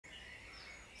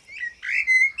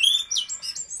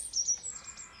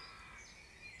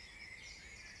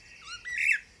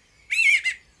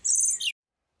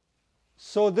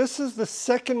So this is the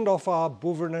second of our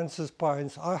Bouverensis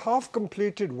pines. I have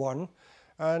completed one,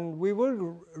 and we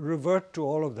will revert to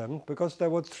all of them because there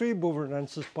were 3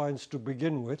 Bouverensis pines to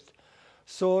begin with.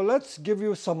 So let's give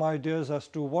you some ideas as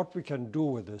to what we can do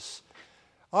with this.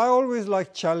 I always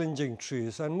like challenging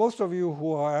trees, and most of you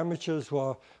who are amateurs who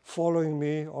are following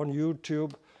me on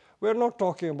YouTube, we're not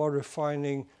talking about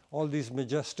refining all these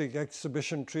majestic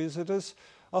exhibition trees. It is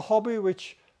a hobby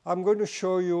which I'm going to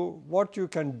show you what you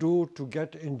can do to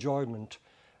get enjoyment.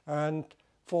 And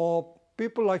for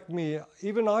people like me,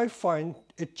 even I find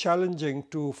it challenging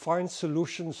to find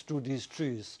solutions to these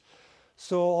trees.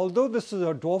 So although this is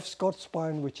a dwarf Scots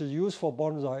pine which is used for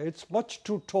bonsai, it's much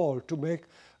too tall to make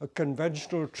a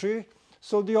conventional tree.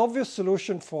 So the obvious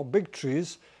solution for big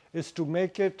trees is to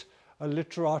make it a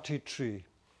literati tree.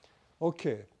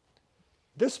 Okay,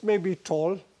 this may be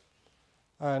tall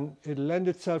and it'll lend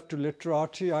itself to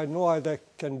literati. I know I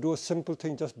can do a simple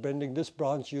thing, just bending this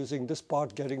branch, using this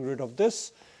part, getting rid of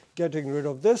this,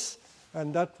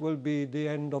 and that will be the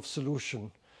end of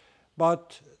solution.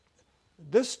 But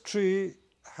this tree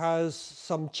has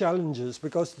some challenges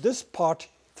because this part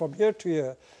from here to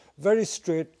here, very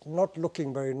straight, not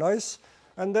looking very nice.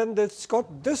 And then it's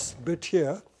got this bit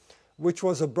here, which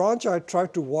was a branch I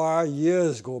tried to wire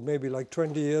years ago, maybe like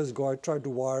 20 years ago, I tried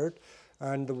to wire it.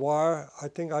 And the wire, I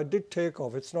think I did take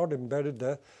off. It's not embedded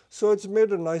there. So it's made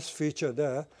a nice feature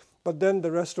there. But then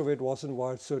the rest of it wasn't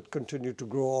wired, so it continued to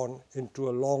grow on into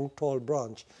a long, tall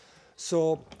branch.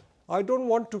 So I don't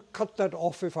want to cut that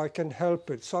off if I can help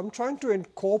it. So I'm trying to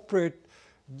incorporate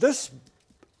this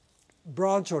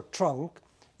branch or trunk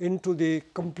into the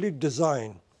complete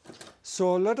design.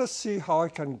 So let us see how I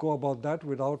can go about that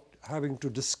without having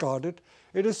to discard it.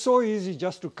 It is so easy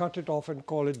just to cut it off and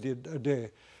call it a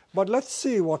day. But let's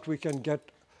see what we can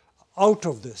get out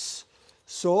of this.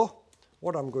 So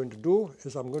what I'm going to do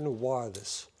is I'm going to wire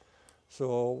this.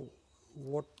 So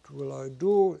what will I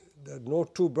do? There are no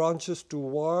 2 branches to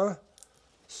wire.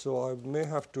 So I may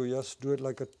have to just do it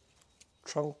like a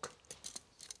trunk,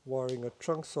 wiring a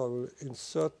trunk. So I will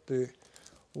insert the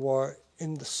wire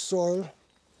in the soil,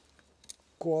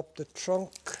 go up the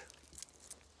trunk.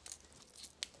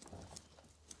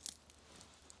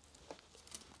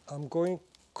 I'm going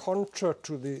contra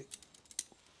to the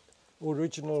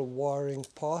original wiring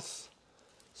path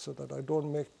so that I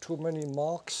don't make too many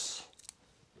marks.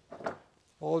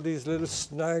 All these little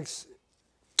snags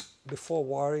before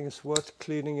wiring is worth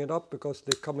cleaning it up because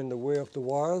they come in the way of the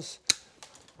wires.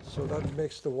 So that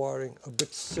makes the wiring a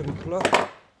bit simpler.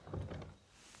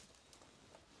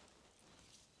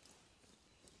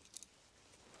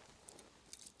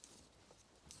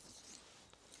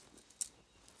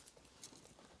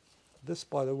 This,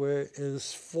 by the way, is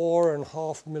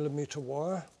 4.5 millimeter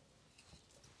wire.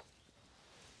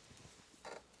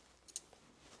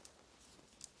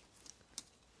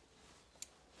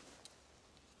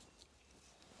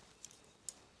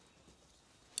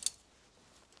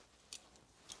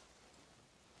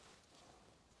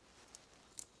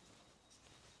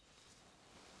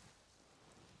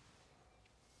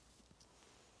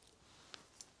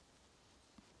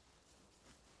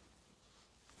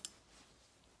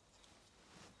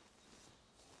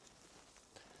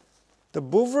 The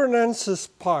Bouverensis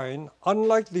pine,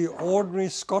 unlike the ordinary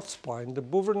Scots pine, the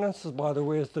Bouverensis, by the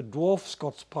way, is the dwarf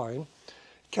Scots pine,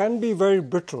 can be very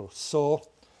brittle. So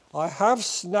I have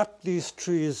snapped these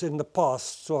trees in the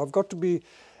past, so I've got to be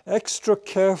extra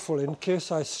careful in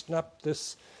case I snap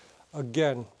this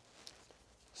again.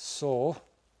 So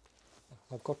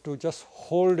I've got to just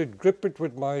hold it, grip it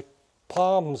with my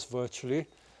palms virtually,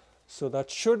 so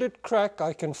that should it crack,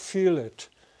 I can feel it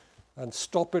and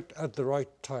stop it at the right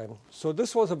time. So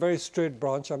this was a very straight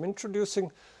branch. I'm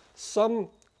introducing some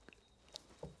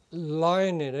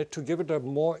line in it to give it a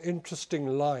more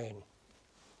interesting line.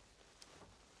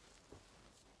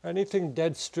 Anything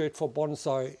dead straight for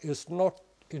bonsai is not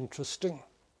interesting.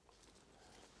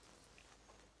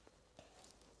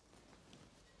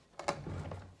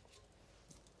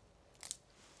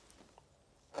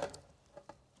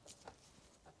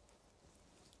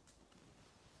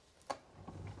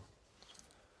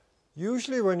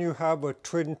 Usually when you have a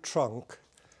twin trunk,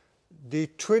 the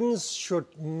twins should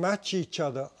match each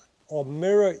other or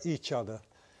mirror each other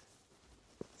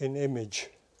in image.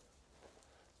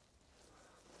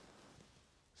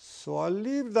 So I'll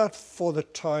leave that for the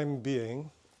time being.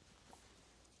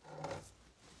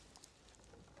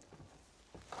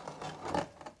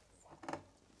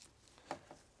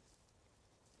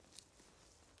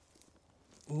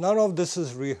 None of this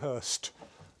is rehearsed.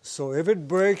 So if it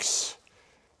breaks,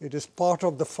 it is part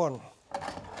of the fun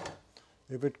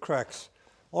if it cracks.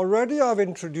 Already I've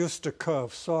introduced a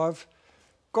curve, so I've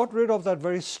got rid of that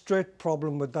very straight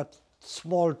problem with that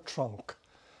small trunk.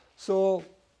 So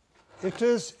it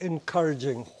is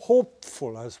encouraging,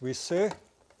 hopeful, as we say,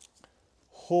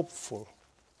 hopeful.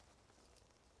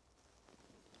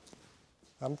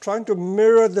 I'm trying to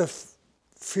mirror the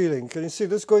feeling. Can you see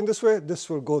this going this way? This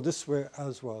will go this way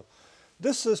as well.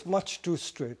 This is much too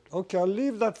straight. Okay, I'll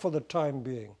leave that for the time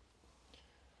being.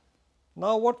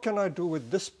 Now what can I do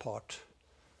with this part?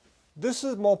 This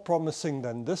is more promising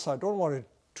than this. I don't want it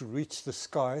to reach the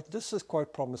sky. This is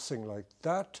quite promising like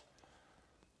that.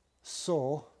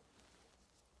 So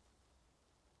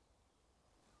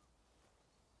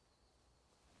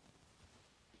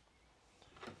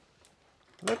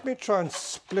let me try and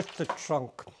split the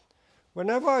trunk.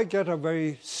 Whenever I get a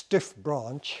very stiff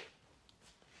branch,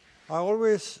 I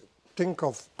always think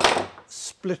of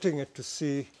splitting it to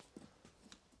see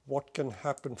what can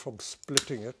happen from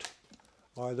splitting it.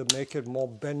 Either make it more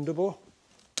bendable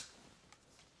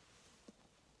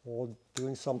or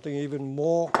doing something even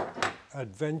more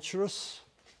adventurous.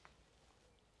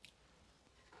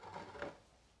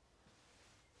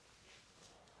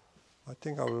 I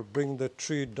think I will bring the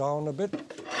tree down a bit.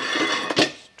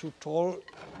 It's too tall.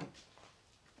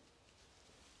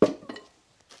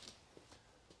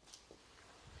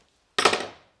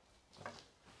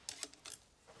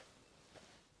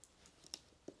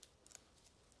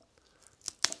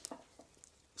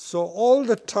 So all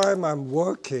the time I'm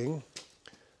working,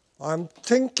 I'm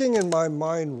thinking in my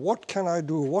mind, what can I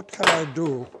do? What can I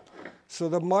do? So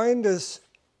the mind is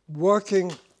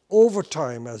working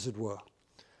overtime, as it were.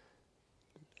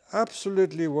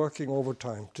 Absolutely working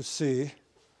overtime to see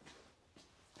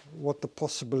what the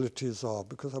possibilities are.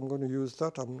 Because I'm going to use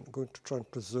that, I'm going to try and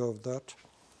preserve that.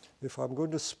 If I'm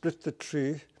going to split the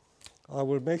tree, I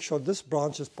will make sure this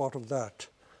branch is part of that.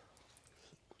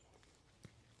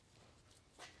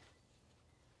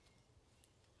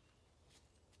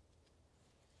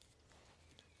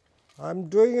 I'm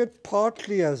doing it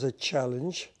partly as a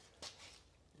challenge,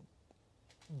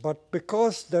 but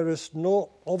because there is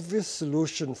no obvious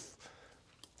solution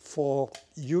for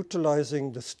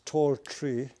utilizing this tall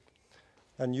tree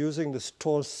and using this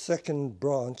tall second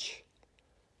branch,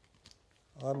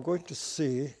 I'm going to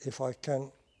see if I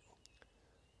can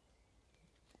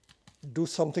do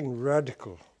something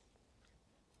radical.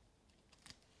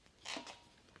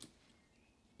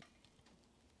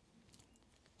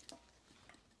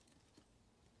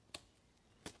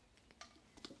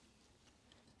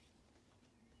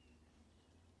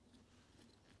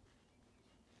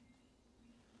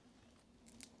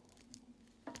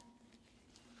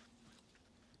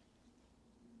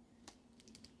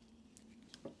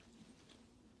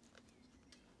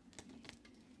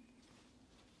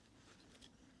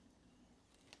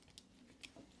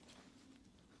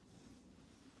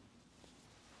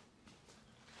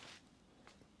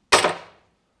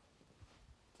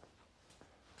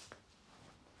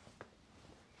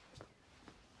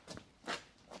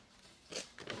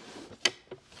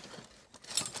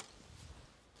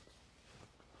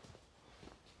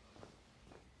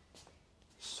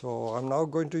 So I'm now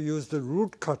going to use the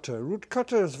root cutter. Root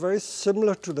cutter is very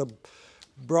similar to the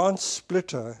branch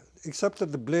splitter, except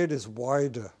that the blade is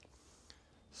wider.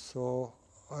 So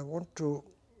I want to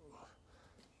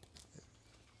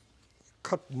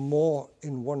cut more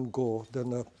in one go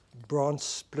than a branch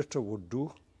splitter would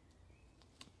do.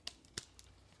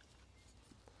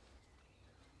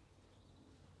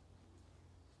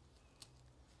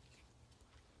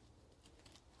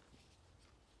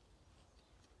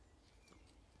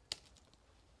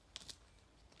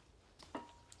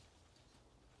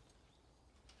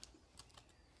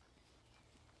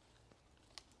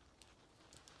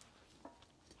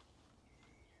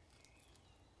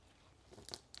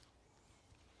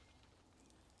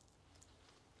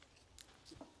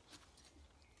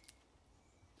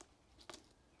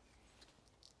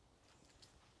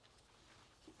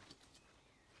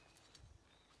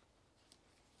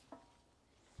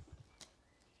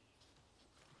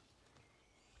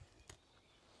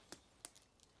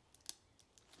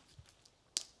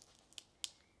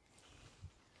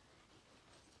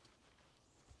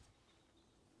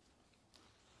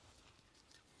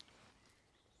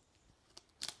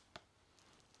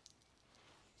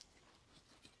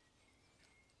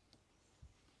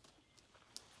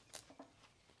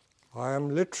 I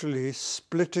am literally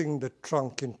splitting the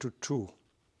trunk into two.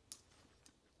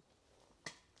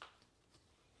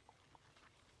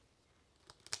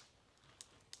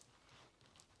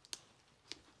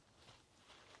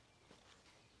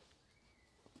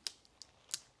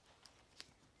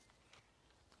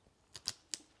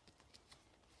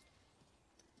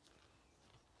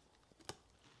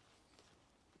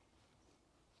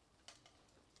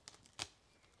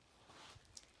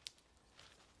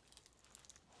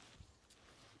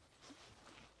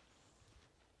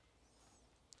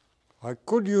 I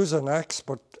could use an axe,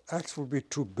 but axe would be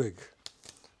too big.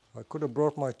 I could have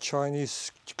brought my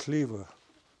Chinese cleaver.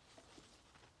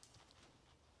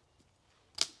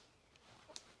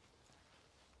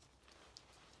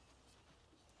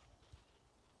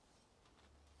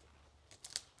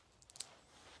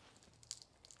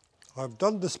 I've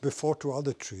done this before to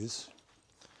other trees,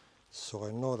 so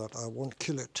I know that I won't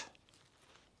kill it.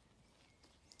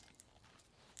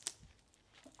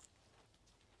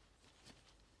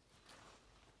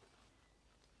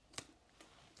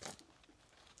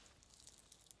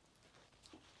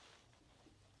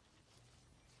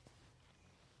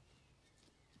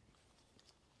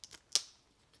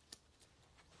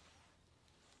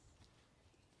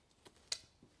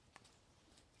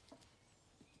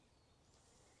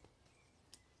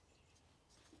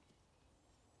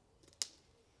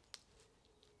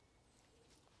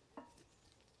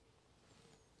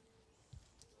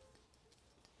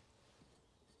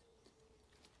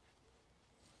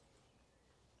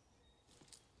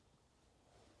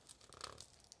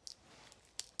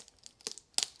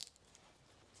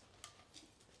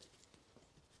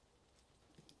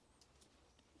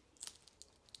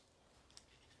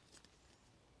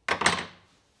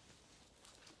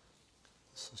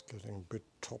 This is getting a bit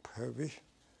top heavy.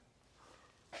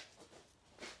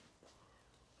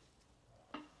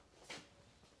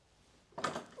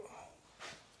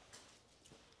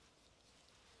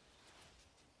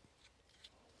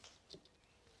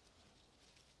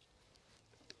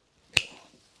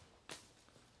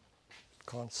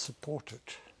 Can't support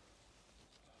it.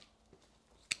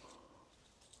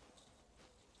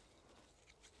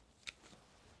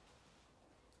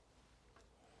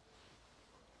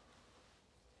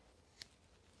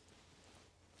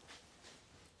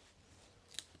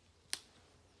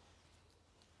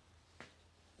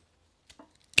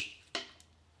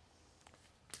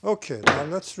 Okay, now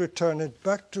let's return it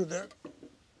back to the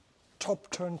top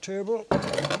turntable.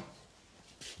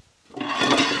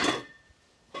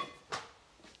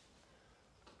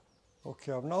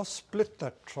 Okay, I've now split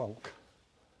that trunk.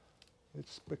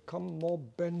 It's become more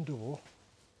bendable.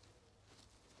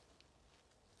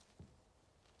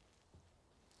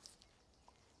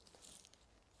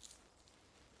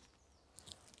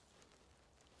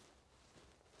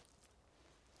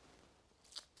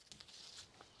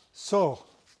 So,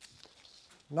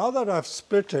 now that I've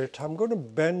split it, I'm going to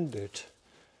bend it.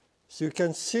 So you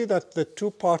can see that the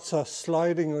two parts are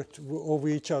sliding over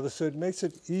each other, so it makes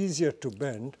it easier to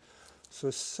bend. So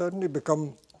it's certainly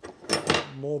become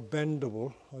more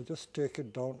bendable. I'll just take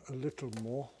it down a little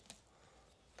more.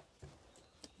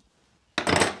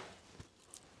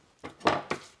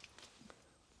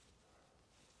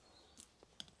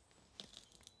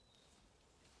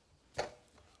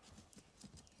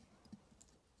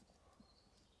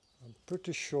 I'm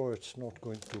pretty sure it's not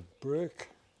going to break.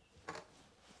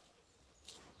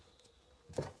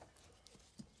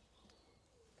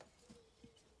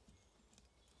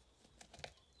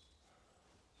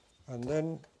 And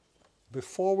then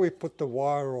before we put the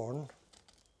wire on,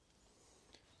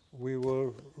 we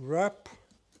will wrap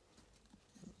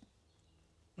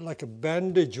like a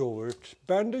bandage over it.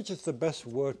 Bandage is the best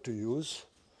word to use.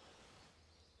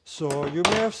 So you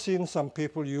may have seen some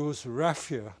people use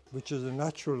raffia, which is a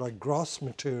natural like grass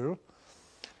material.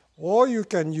 Or you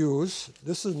can use,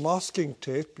 this is masking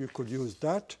tape, you could use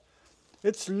that.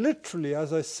 It's literally,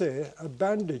 as I say, a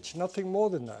bandage, nothing more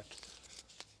than that.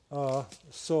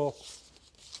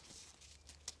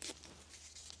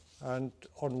 And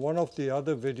on one of the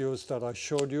other videos that I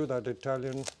showed you, that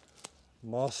Italian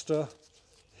master,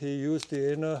 he used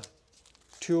the inner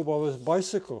tube of his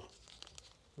bicycle,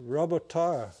 rubber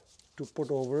tire, to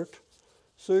put over it.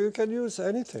 So you can use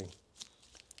anything.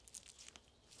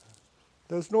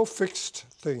 There's no fixed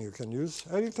thing you can use.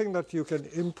 Anything that you can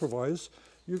improvise.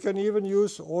 You can even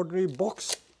use ordinary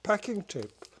box packing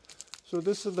tape. So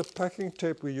this is the packing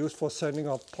tape we use for sending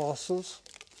out parcels.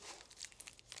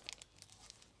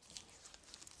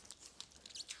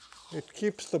 It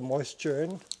keeps the moisture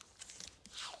in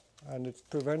and it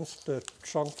prevents the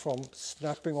trunk from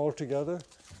snapping altogether.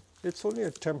 It's only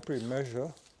a temporary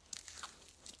measure.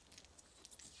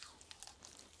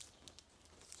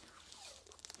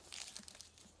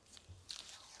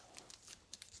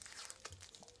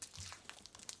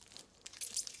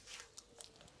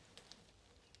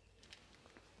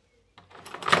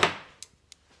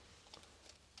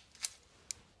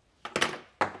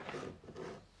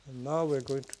 Now we're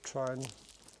going to try and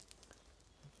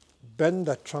bend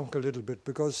that trunk a little bit,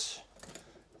 because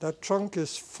that trunk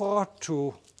is far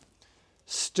too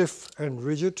stiff and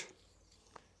rigid.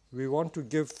 We want to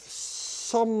give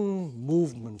some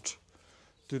movement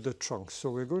to the trunk. So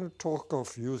we're going to talk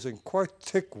of using quite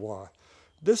thick wire.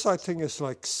 This I think is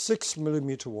like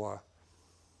 6mm wire.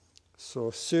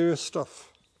 So serious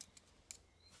stuff.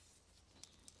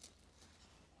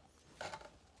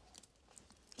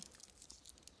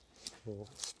 So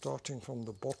starting from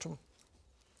the bottom.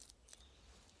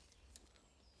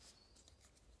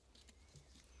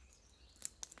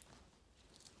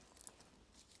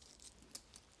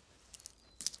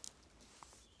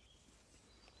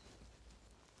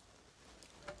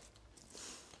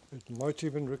 It might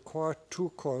even require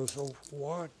 2 coils of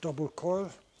wire, double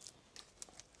coil.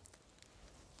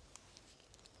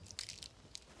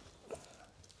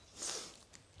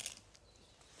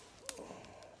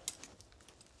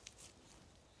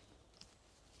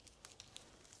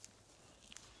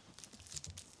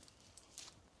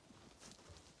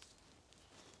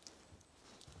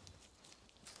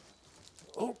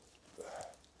 Oh.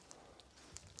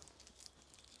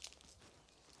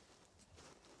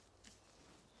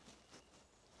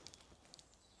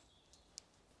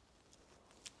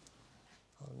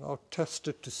 I'll now test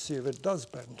it to see if it does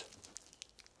bend.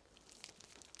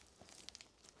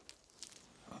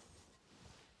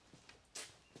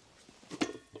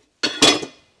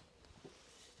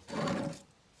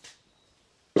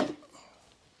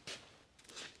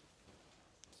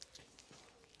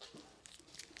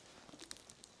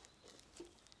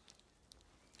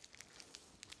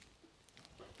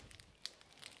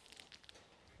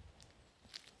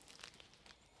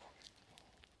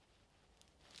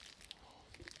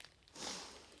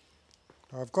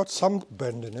 I've got some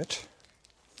bend in it,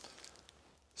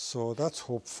 so that's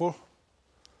hopeful.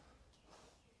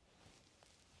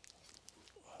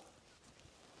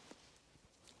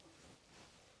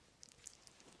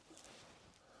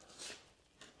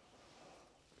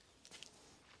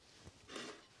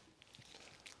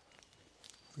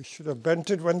 We should have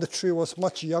bent it when the tree was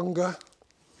much younger.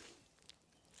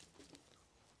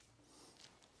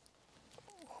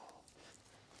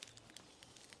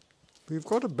 We've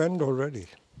got a bend already.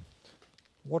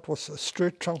 What was a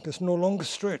straight trunk is no longer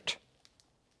straight.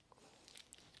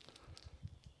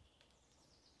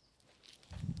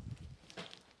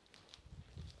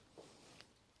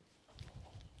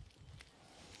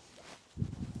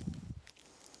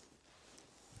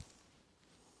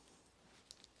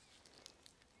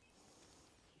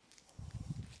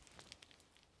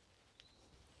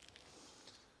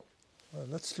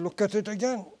 Let's look at it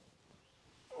again.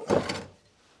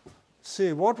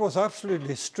 See, what was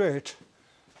absolutely straight,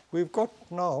 we've got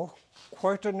now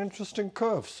quite an interesting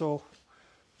curve. So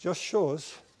just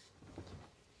shows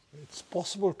it's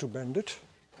possible to bend it.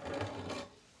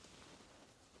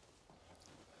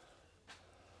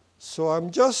 So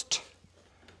I'm just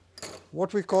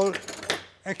what we call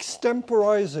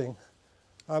extemporizing.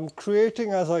 I'm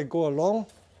creating as I go along.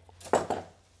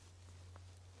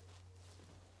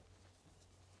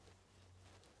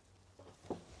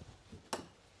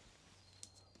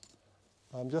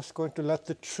 I'm just going to let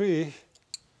the tree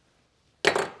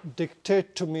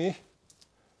dictate to me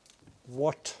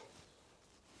what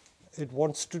it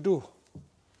wants to do.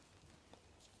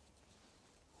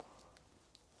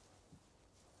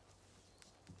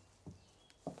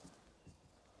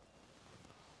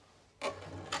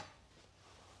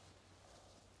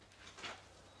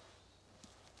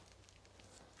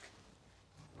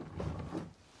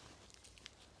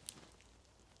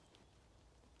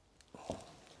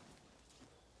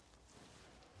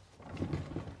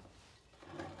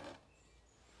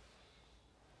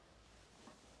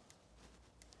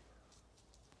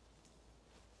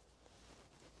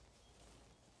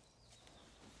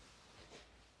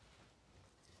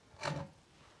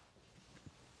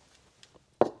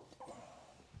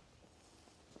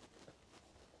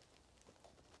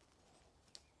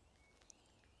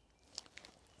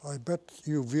 I bet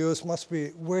you viewers must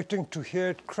be waiting to hear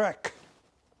it crack.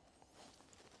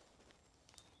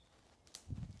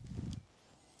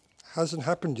 Hasn't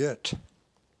happened yet.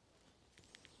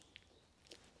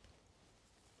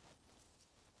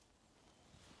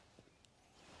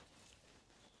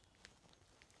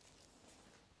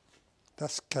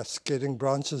 That's cascading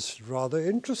branches, rather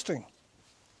interesting.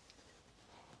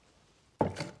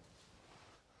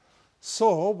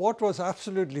 So what was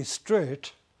absolutely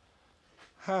straight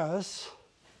has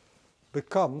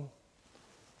become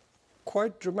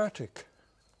quite dramatic.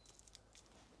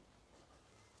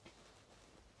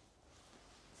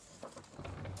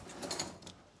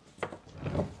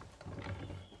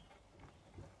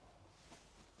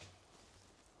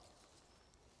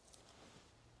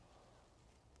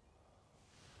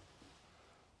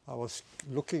 I was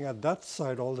looking at that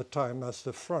side all the time as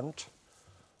the front,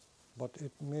 but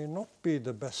it may not be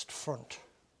the best front.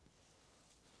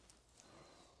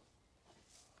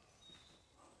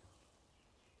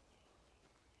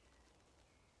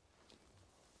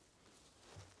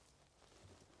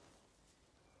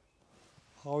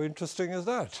 How interesting is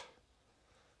that?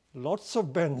 Lots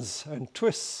of bends and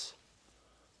twists.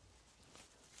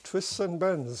 Twists and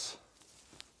bends.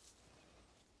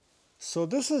 So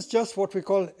this is just what we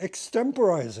call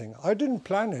extemporizing. I didn't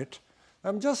plan it.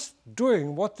 I'm just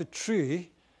doing what the tree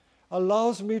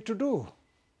allows me to do.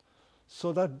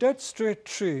 So that dead straight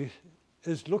tree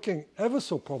is looking ever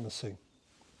so promising.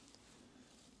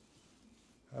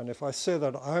 And if I say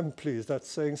that I'm pleased,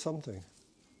 that's saying something.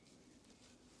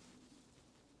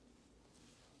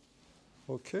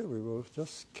 Okay, we will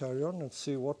just carry on and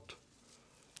see what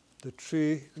the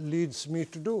tree leads me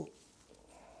to do.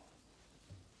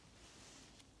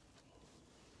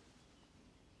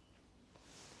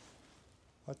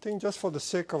 I think just for the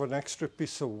sake of an extra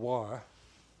piece of wire,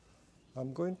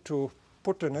 I'm going to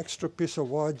put an extra piece of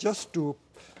wire just to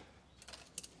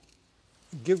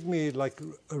give me like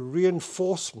a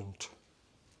reinforcement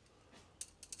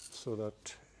so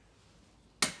that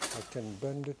I can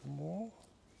bend it more.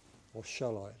 Or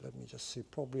shall I? Let me just see.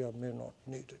 Probably I may not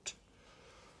need it.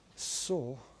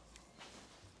 So,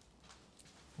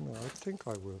 no, I think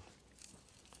I will.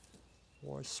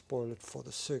 Why spoil it for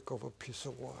the sake of a piece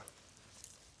of wire?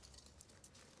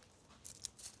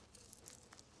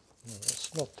 No,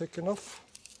 that's not thick enough.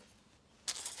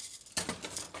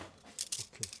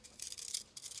 Okay.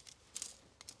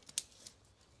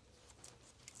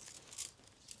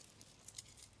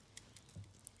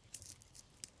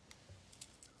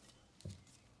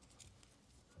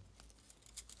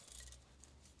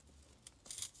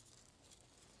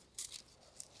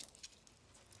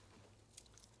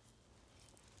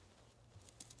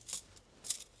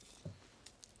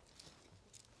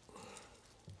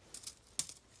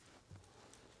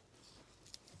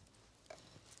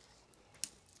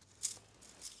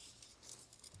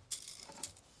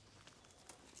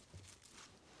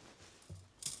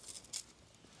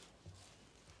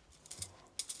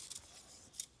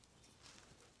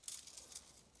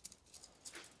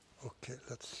 Okay,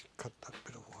 let's cut that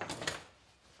bit of wire.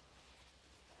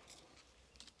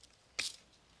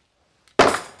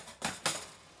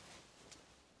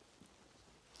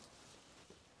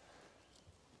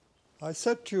 I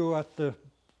said to you at the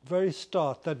very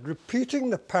start that repeating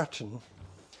the pattern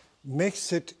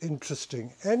makes it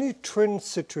interesting. Any twin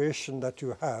situation that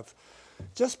you have,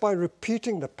 just by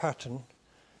repeating the pattern,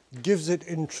 gives it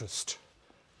interest.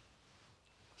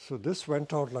 So this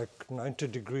went out like 90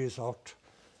 degrees out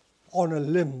on a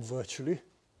limb virtually.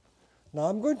 Now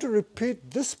I'm going to repeat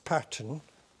this pattern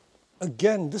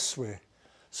again this way.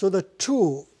 So the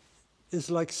two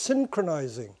is like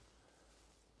synchronizing.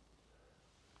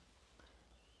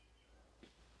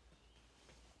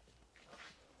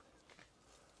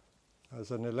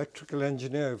 As an electrical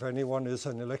engineer, if anyone is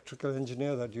an electrical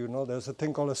engineer that you know, there's a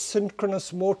thing called a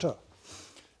synchronous motor.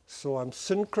 So I'm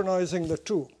synchronizing the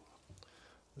two.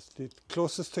 It's the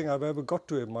closest thing I've ever got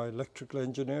to in my electrical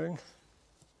engineering,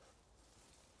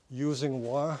 using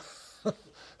wire.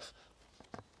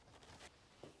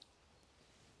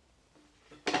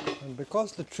 And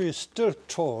because the tree is still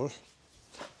tall,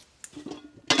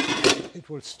 it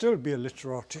will still be a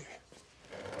literati,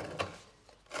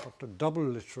 but a double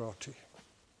literati.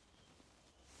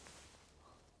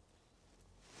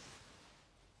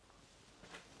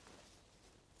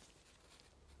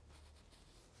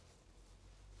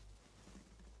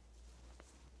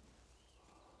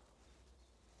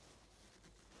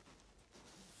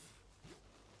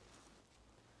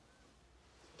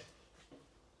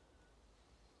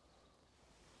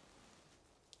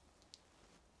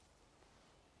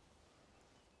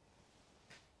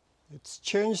 It's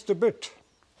changed a bit,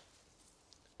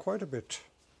 quite a bit.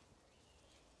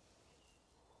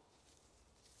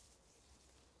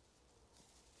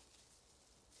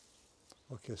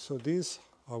 Okay, so these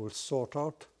I will sort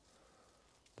out.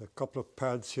 There are a couple of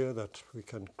pads here that we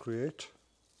can create.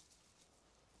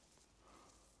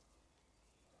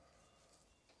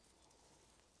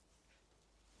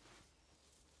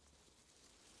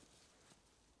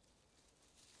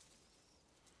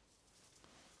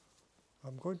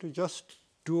 I'm going to just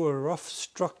do a rough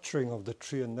structuring of the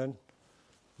tree and then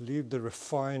leave the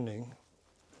refining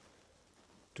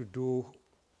to do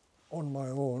on my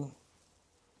own,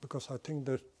 because I think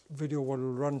the video will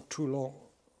run too long.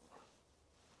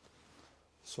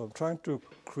 So I'm trying to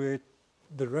create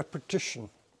the repetition.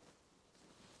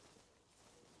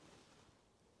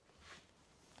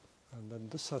 And then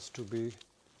this has to be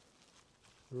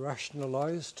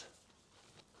rationalized.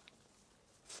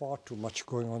 Far too much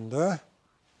going on there.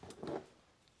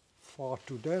 Far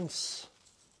too dense.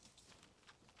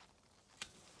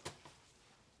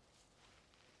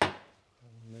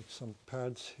 Make some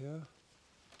pads here.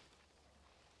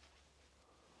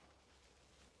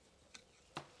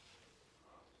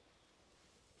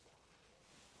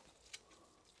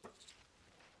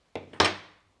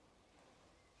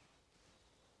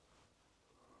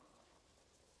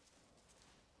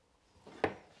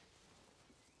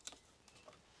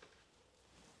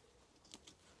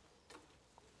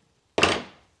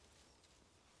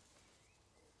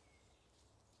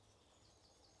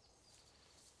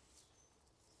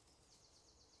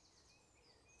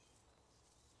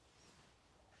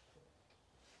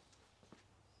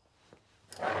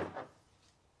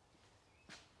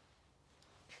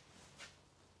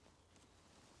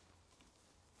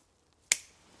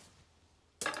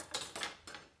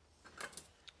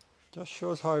 Just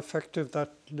shows how effective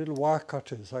that little wire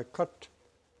cut is. I cut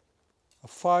a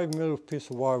 5mm piece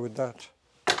of wire with that.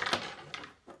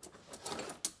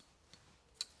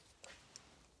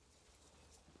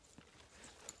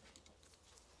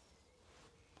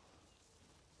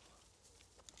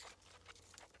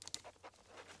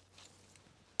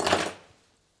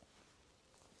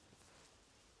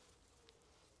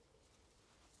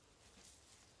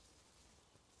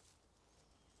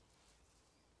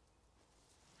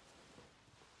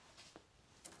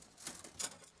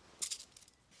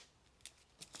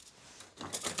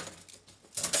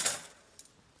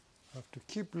 To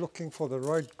keep looking for the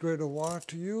right grade of wire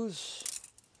to use.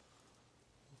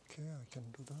 Okay, I can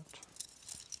do that.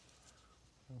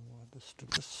 And wire this to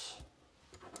this.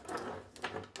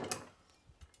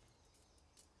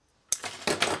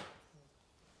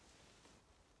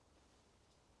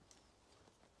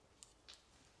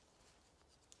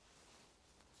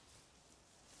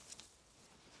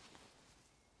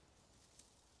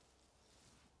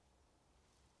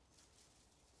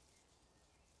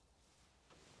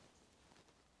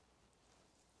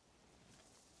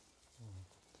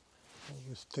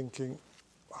 Always thinking,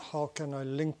 how can I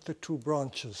link the two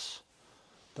branches?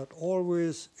 That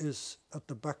always is at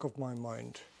the back of my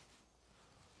mind.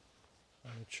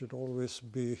 And it should always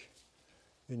be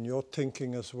in your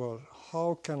thinking as well.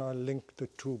 How can I link the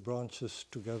two branches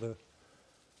together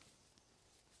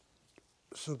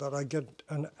so that I get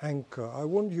an anchor? I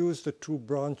won't use the two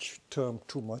branch term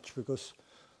too much because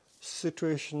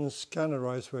situations can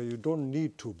arise where you don't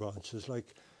need two branches.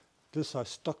 Like this, I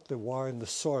stuck the wire in the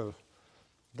soil.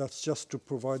 That's just to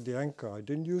provide the anchor. I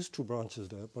didn't use two branches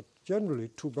there, but generally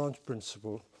two-branch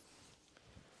principle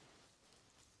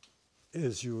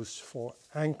is used for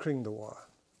anchoring the wire.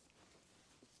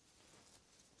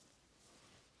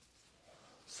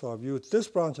 So I've used this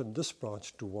branch and this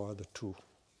branch to wire the two.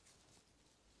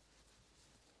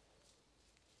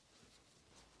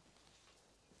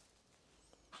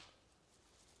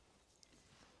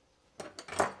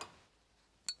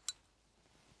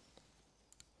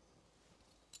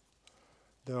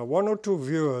 There are one or two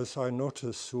viewers I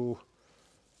notice who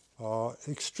are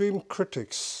extreme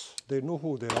critics. They know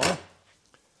who they are.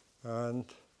 And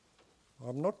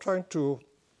I'm not trying to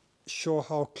show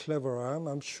how clever I am.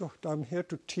 I'm here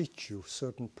to teach you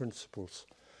certain principles.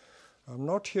 I'm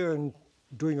not here in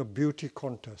doing a beauty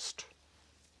contest.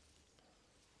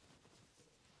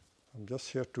 I'm just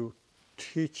here to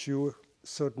teach you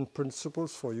certain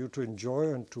principles for you to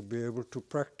enjoy and to be able to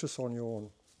practice on your own.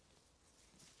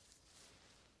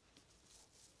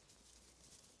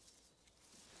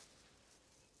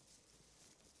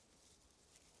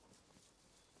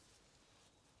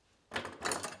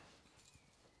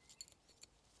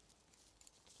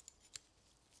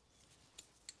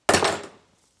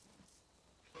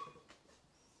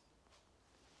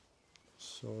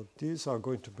 So these are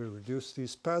going to be reduced,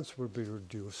 these pads will be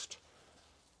reduced.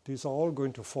 These are all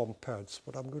going to form pads,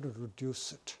 but I'm going to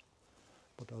reduce it.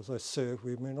 But as I say,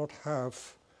 we may not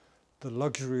have the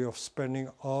luxury of spending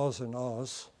hours and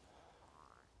hours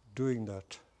doing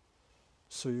that.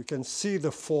 So you can see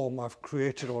the form I've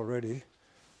created already.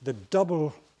 The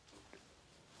double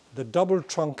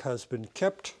trunk has been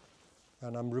kept,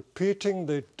 and I'm repeating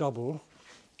the double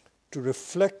to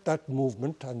reflect that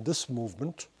movement and this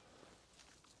movement.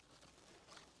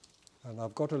 And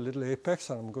I've got a little apex,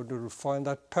 and I'm going to refine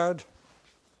that pad,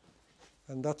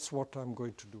 and that's what I'm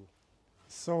going to do.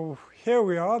 So here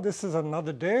we are. This is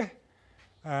another day,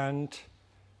 and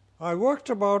I worked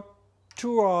about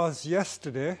 2 hours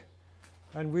yesterday,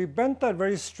 and we bent that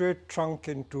very straight trunk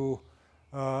into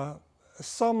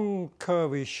some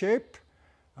curvy shape,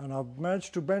 and I've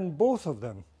managed to bend both of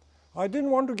them. I didn't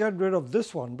want to get rid of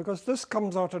this one because this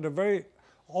comes out at a very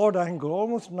odd angle,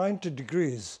 almost 90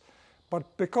 degrees.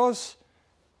 But because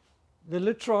the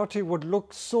Literati would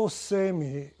look so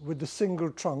samey with the single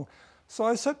trunk, so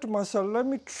I said to myself, let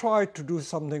me try to do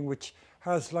something which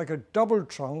has like a double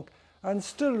trunk and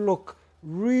still look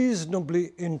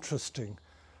reasonably interesting.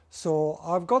 So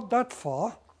I've got that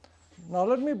far. Now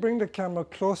let me bring the camera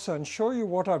closer and show you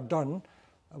what I've done,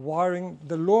 wiring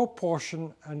the lower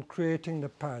portion and creating the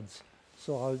pads.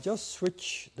 So I'll just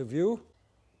switch the view.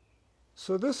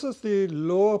 So this is the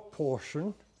lower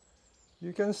portion.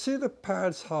 You can see the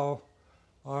pads how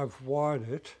I've wired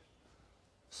it.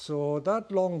 So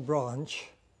that long branch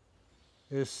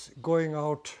is going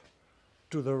out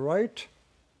to the right.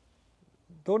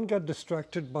 Don't get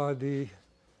distracted by the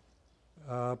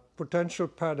potential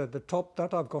pad at the top.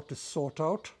 That I've got to sort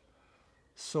out.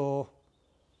 So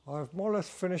I've more or less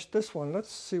finished this one.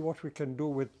 Let's see what we can do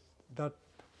with that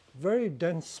very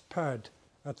dense pad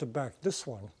at the back, this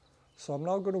one. So I'm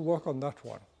now going to work on that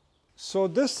one. So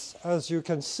this, as you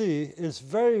can see, is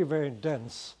very, very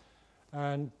dense.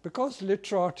 And because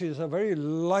Literati is a very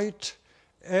light,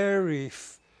 airy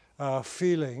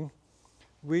feeling,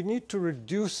 we need to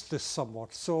reduce this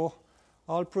somewhat. So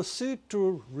I'll proceed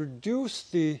to reduce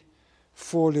the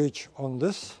foliage on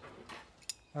this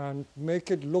and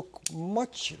make it look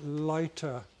much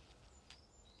lighter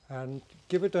and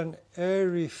give it an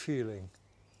airy feeling.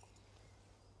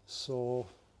 So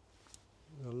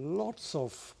there are lots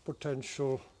of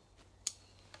potential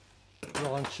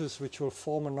branches which will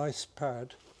form a nice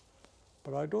pad,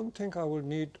 but I don't think I will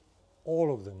need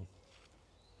all of them.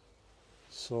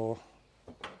 So,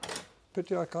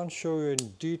 pity I can't show you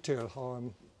in detail how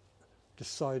I'm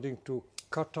deciding to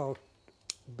cut out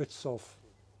bits of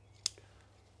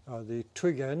the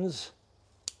twig ends,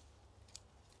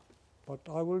 but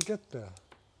I will get there.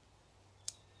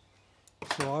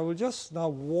 So I will just now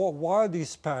wire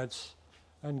these pads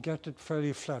and get it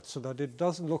fairly flat so that it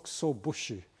doesn't look so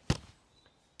bushy.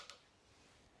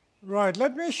 Right,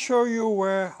 let me show you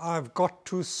where I've got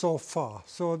to so far.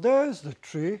 So there's the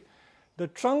tree. The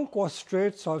trunk was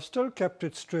straight, so I've still kept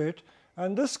it straight.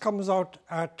 And this comes out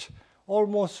at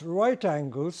almost right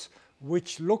angles,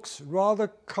 which looks rather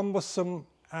cumbersome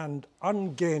and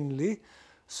ungainly.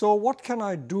 So what can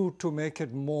I do to make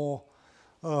it more,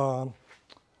 I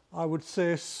would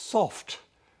say, soft?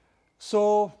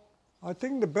 So I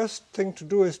think the best thing to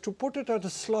do is to put it at a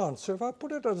slant. So if I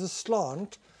put it at a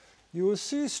slant, you will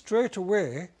see straight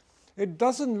away it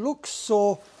doesn't look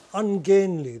so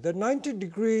ungainly. The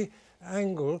 90-degree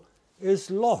angle is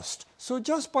lost. So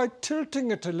just by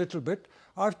tilting it a little bit,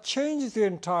 I've changed the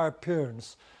entire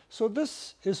appearance. So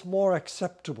this is more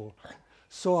acceptable.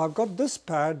 So I've got this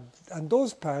pad and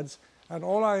those pads, and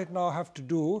all I now have to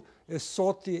do is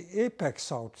sort the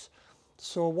apex out.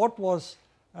 So what was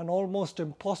an almost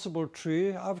impossible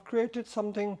tree, I've created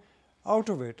something out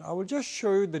of it. I will just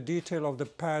show you the detail of the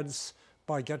pads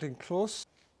by getting close.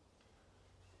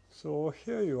 So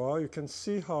here you are. You can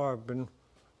see how I've been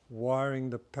wiring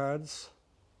the pads.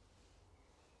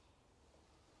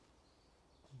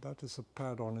 That is a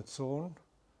pad on its own.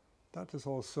 That is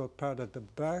also a pad at the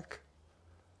back.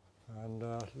 And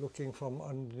looking from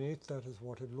underneath, that is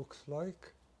what it looks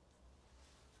like.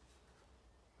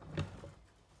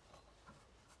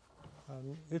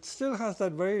 And it still has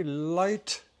that very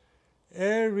light,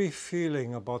 airy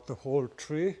feeling about the whole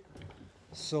tree.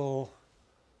 So,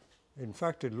 in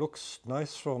fact, it looks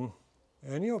nice from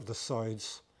any of the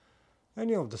sides.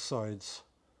 Any of the sides.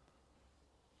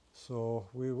 So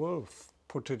we will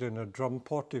put it in a drum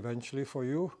pot eventually for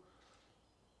you.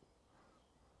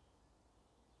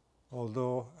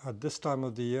 Although at this time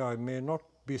of the year I may not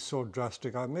be so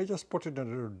drastic. I may just put it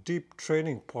in a deep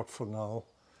training pot for now.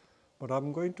 But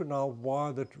I'm going to now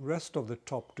wire the rest of the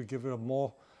top to give it a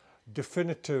more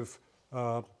definitive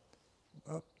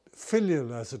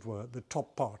filial, as it were, the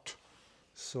top part.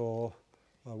 So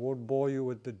I won't bore you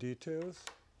with the details.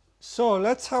 So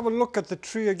let's have a look at the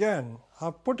tree again.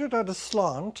 I've put it at a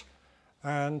slant,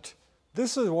 and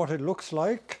this is what it looks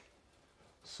like.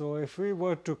 So if we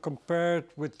were to compare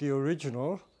it with the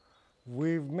original,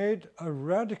 we've made a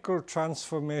radical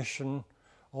transformation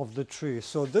of the tree.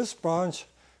 So this branch,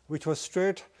 which was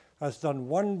straight, has done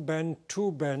one bend,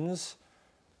 two bends,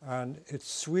 and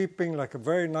it's sweeping like a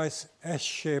very nice S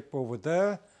shape over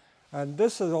there. And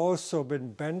this has also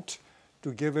been bent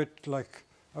to give it like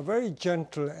a very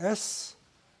gentle S,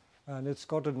 and it's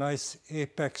got a nice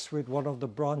apex with one of the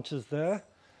branches there.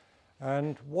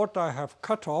 And what I have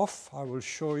cut off, I will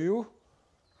show you,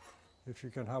 if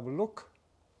you can have a look.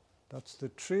 That's the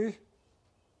tree.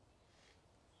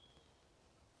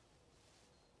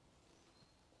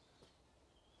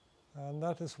 And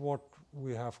that is what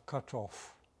we have cut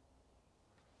off.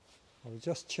 I'll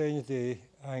just change the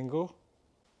angle.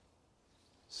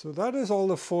 So that is all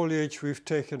the foliage we've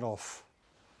taken off.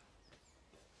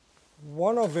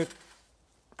 One of it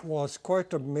was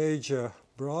quite a major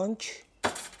branch,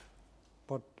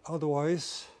 but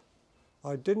otherwise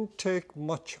I didn't take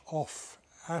much off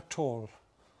at all.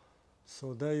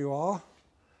 So there you are.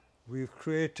 We've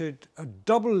created a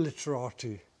double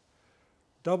literati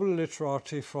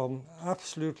from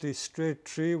absolutely straight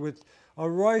tree with a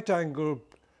right angle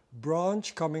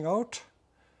branch coming out.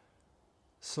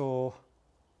 So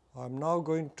I'm now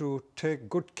going to take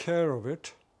good care of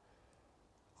it.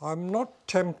 I'm not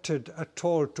tempted at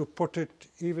all to put it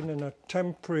even in a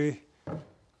temporary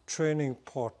training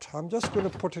pot. I'm just going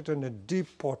to put it in a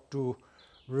deep pot to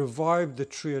revive the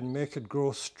tree and make it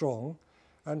grow strong.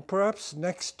 And perhaps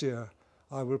next year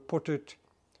I will put it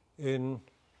in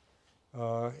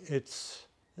its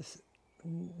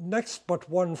next but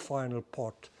one final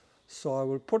pot. So I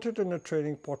will put it in a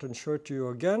training pot and show it to you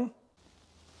again.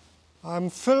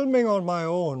 I'm filming on my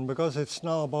own because it's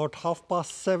now about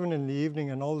 7:30 in the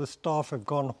evening and all the staff have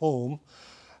gone home.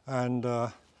 And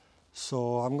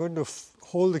so I'm going to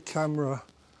hold the camera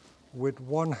with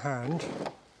one hand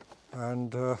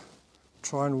and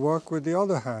try and work with the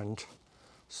other hand.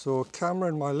 So camera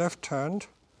in my left hand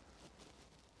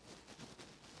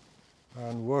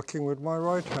and working with my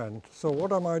right hand. So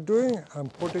what am I doing? I'm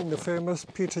putting the famous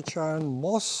Peter Chan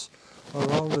moss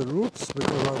around the roots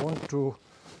because I want to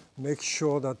make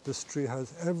sure that this tree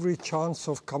has every chance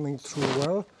of coming through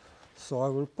well. So I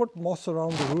will put moss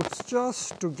around the roots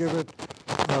just to give it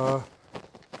a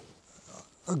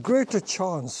greater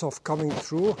chance of coming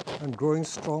through and growing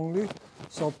strongly.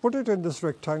 So I'll put it in this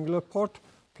rectangular pot,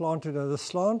 plant it as a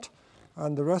slant,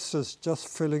 and the rest is just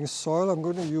filling soil. I'm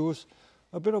going to use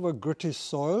a bit of a gritty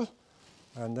soil,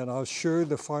 and then I'll show you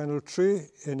the final tree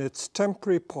in its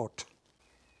temporary pot.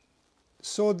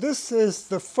 So this is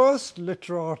the first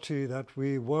literati that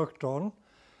we worked on.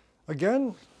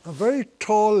 Again, a very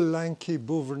tall, lanky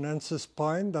Bouverensis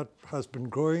pine that has been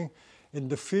growing in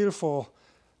the field for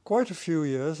quite a few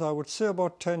years, I would say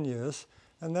about 10 years,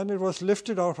 and then it was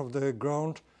lifted out of the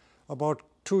ground about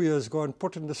 2 years ago and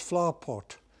put in this flower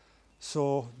pot.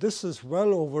 So this is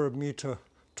well over a meter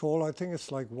tall. I think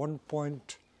it's like 1.1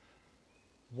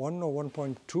 or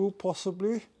 1.2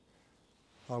 possibly.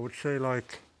 I would say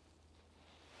like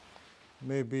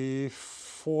maybe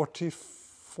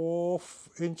 44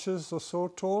 inches or so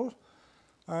tall,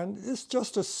 and it's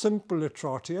just a simple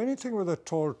literati. Anything with a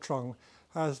tall trunk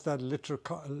has that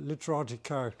literati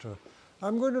character.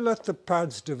 I'm going to let the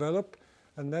pads develop,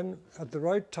 and then at the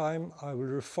right time I will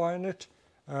refine it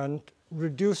and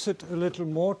reduce it a little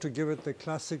more to give it the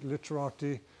classic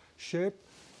literati shape.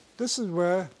 This is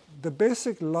where the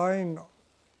basic line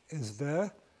is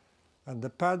there and the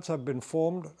pads have been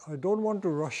formed. I don't want to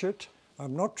rush it.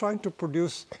 I'm not trying to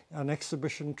produce an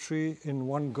exhibition tree in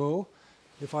one go.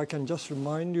 If I can just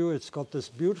remind you, it's got this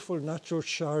beautiful natural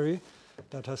shari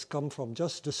that has come from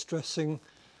just distressing,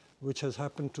 which has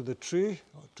happened to the tree,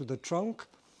 to the trunk.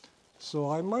 So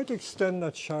I might extend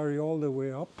that shari all the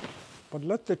way up, but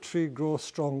let the tree grow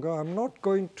stronger. I'm not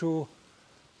going to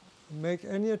make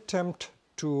any attempt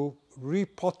to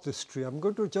repot this tree. I'm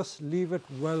going to just leave it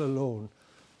well alone.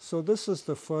 So this is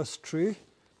the first tree.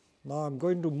 Now I'm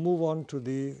going to move on to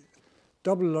the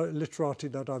double literati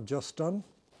that I've just done.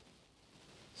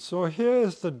 So here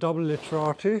is the double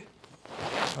literati,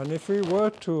 and if we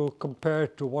were to compare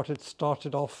it to what it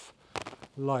started off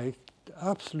like,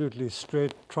 absolutely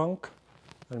straight trunk,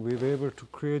 and we were able to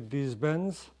create these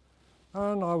bends,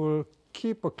 and I will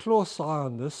keep a close eye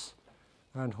on this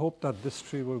and hope that this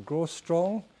tree will grow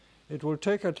strong. It will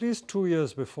take at least 2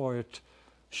 years before it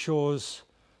shows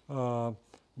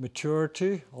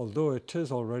maturity, although it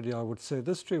is already, I would say,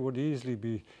 this tree would easily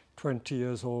be 20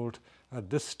 years old at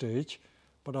this stage,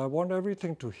 but I want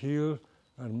everything to heal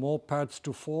and more pads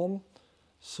to form.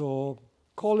 So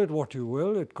call it what you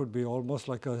will. It could be almost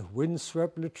like a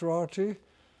windswept literati,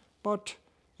 but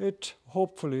it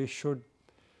hopefully should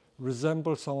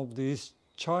resemble some of these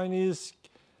Chinese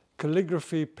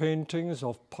calligraphy paintings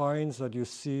of pines that you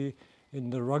see in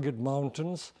the rugged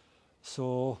mountains.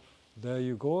 So there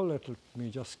you go. Let me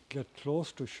just get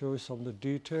close to show you some of the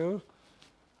detail.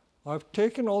 I've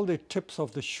taken all the tips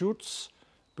of the shoots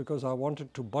because I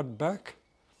wanted to bud back,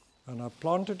 and I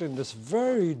planted in this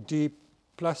very deep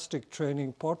plastic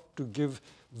training pot to give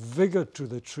vigor to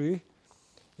the tree.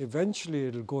 Eventually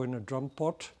it'll go in a drum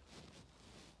pot,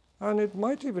 and it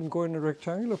might even go in a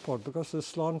rectangular pot because the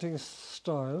slanting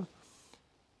style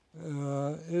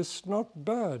is not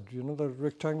bad. You know, the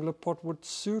rectangular pot would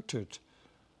suit it.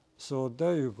 So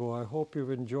there you go. I hope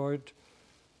you've enjoyed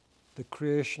the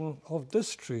creation of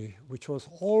this tree, which was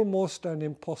almost an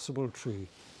impossible tree.